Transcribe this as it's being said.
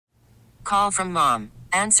call from mom.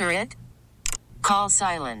 Answer it. Call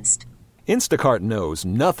silenced. Instacart knows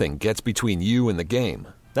nothing gets between you and the game.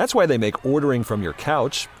 That's why they make ordering from your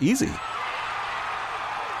couch easy.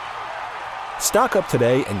 Stock up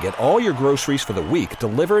today and get all your groceries for the week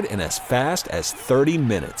delivered in as fast as 30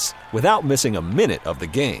 minutes without missing a minute of the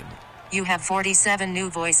game. You have 47 new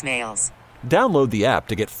voicemails. Download the app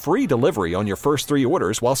to get free delivery on your first 3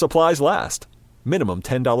 orders while supplies last. Minimum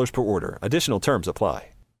 $10 per order. Additional terms apply.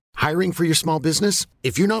 Hiring for your small business?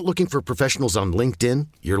 If you're not looking for professionals on LinkedIn,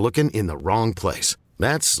 you're looking in the wrong place.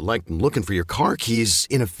 That's like looking for your car keys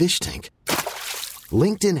in a fish tank.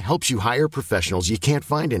 LinkedIn helps you hire professionals you can't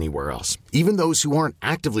find anywhere else, even those who aren't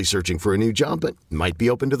actively searching for a new job but might be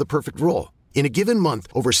open to the perfect role. In a given month,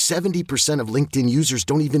 over 70% of LinkedIn users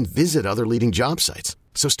don't even visit other leading job sites.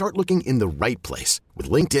 So start looking in the right place. With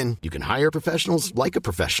LinkedIn, you can hire professionals like a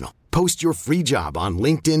professional. Post your free job on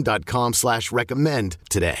linkedin.com/recommend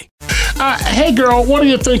today. Hey, girl, what do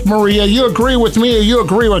you think, Maria? You agree with me or you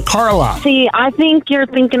agree with Carla? See, I think you're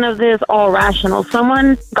thinking of this all rational.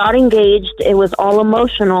 Someone got engaged. It was all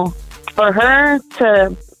emotional. For her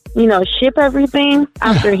to, ship everything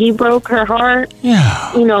after he broke her heart.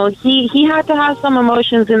 Yeah. He had to have some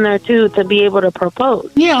emotions in there, too, to be able to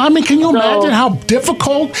propose. Yeah, I mean, can you imagine how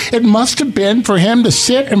difficult it must have been for him to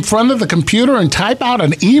sit in front of the computer and type out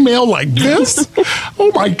an email like this?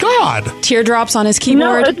 Oh, my God. Teardrops on his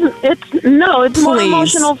keyboard? It's more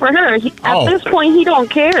emotional for her. At this point, he don't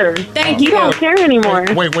care. He don't care anymore.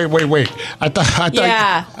 Wait. I thought.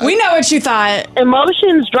 Yeah, we know what you thought.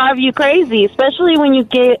 Emotions drive you crazy, especially when you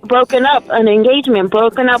get broken up, an engagement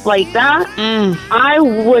broken up like that. I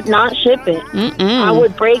would not ship it. I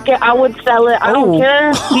would break it. I would sell it. I don't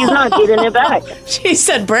care. He's not getting it back. She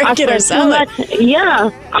said break it or sell it. Yeah.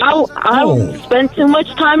 I spent too much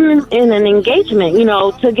time in an engagement,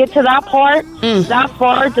 to get to that part, that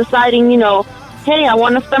far, deciding, hey, I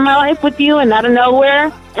want to spend my life with you, and out of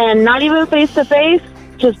nowhere, and not even face to face,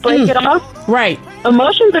 just break it off. Right.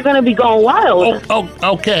 Emotions are going to be going wild.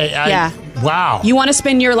 Okay. Wow. You want to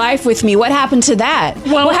spend your life with me. What happened to that?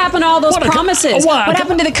 Well, what happened to all those promises? What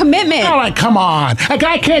happened to the commitment? All right, come on. A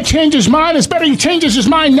guy can't change his mind. It's better he changes his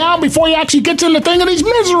mind now before he actually gets in the thing and he's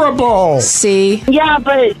miserable. See? Yeah,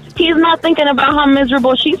 but he's not thinking about how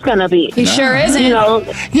miserable she's going to be. He sure isn't. You know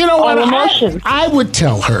what? Emotions. I would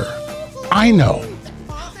tell her, I know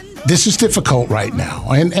this is difficult right now,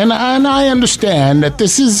 and I understand that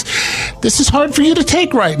this is hard for you to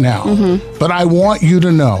take right now. But I want you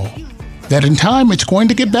to know that in time it's going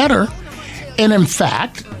to get better. And in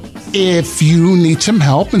fact, if you need some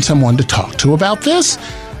help and someone to talk to about this,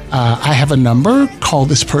 I have a number. Call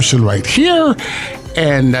this person right here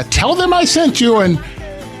and tell them I sent you, and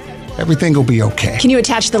everything will be okay. Can you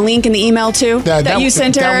attach the link in the email too that you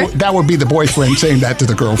sent her? That would be the boyfriend saying that to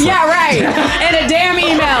the girlfriend. Yeah, right. In a damn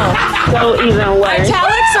email. So even worse.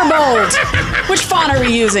 Italics or bold? Which font are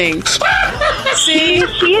we using? See?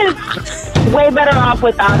 She is way better off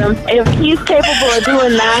without him. If he's capable of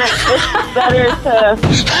doing that, it's better to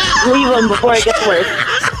leave him before it gets worse.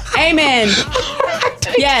 Amen.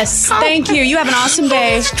 Yes, thank you. You have an awesome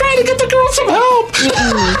day. He's trying to get the girl some help.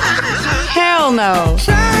 Hell no.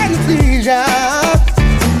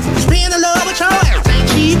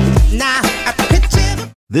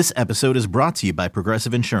 This episode is brought to you by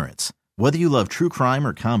Progressive Insurance. Whether you love true crime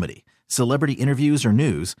or comedy, celebrity interviews or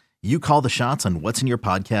news, you call the shots on what's in your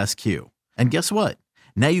podcast queue. And guess what?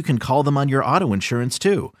 Now you can call them on your auto insurance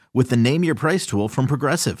too with the Name Your Price tool from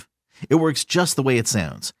Progressive. It works just the way it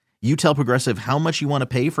sounds. You tell Progressive how much you want to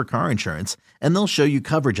pay for car insurance, and they'll show you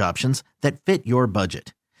coverage options that fit your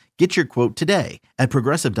budget. Get your quote today at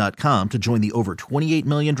Progressive.com to join the over 28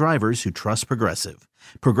 million drivers who trust Progressive.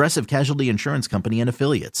 Progressive Casualty Insurance Company and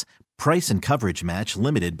Affiliates. Price and coverage match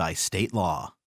limited by state law.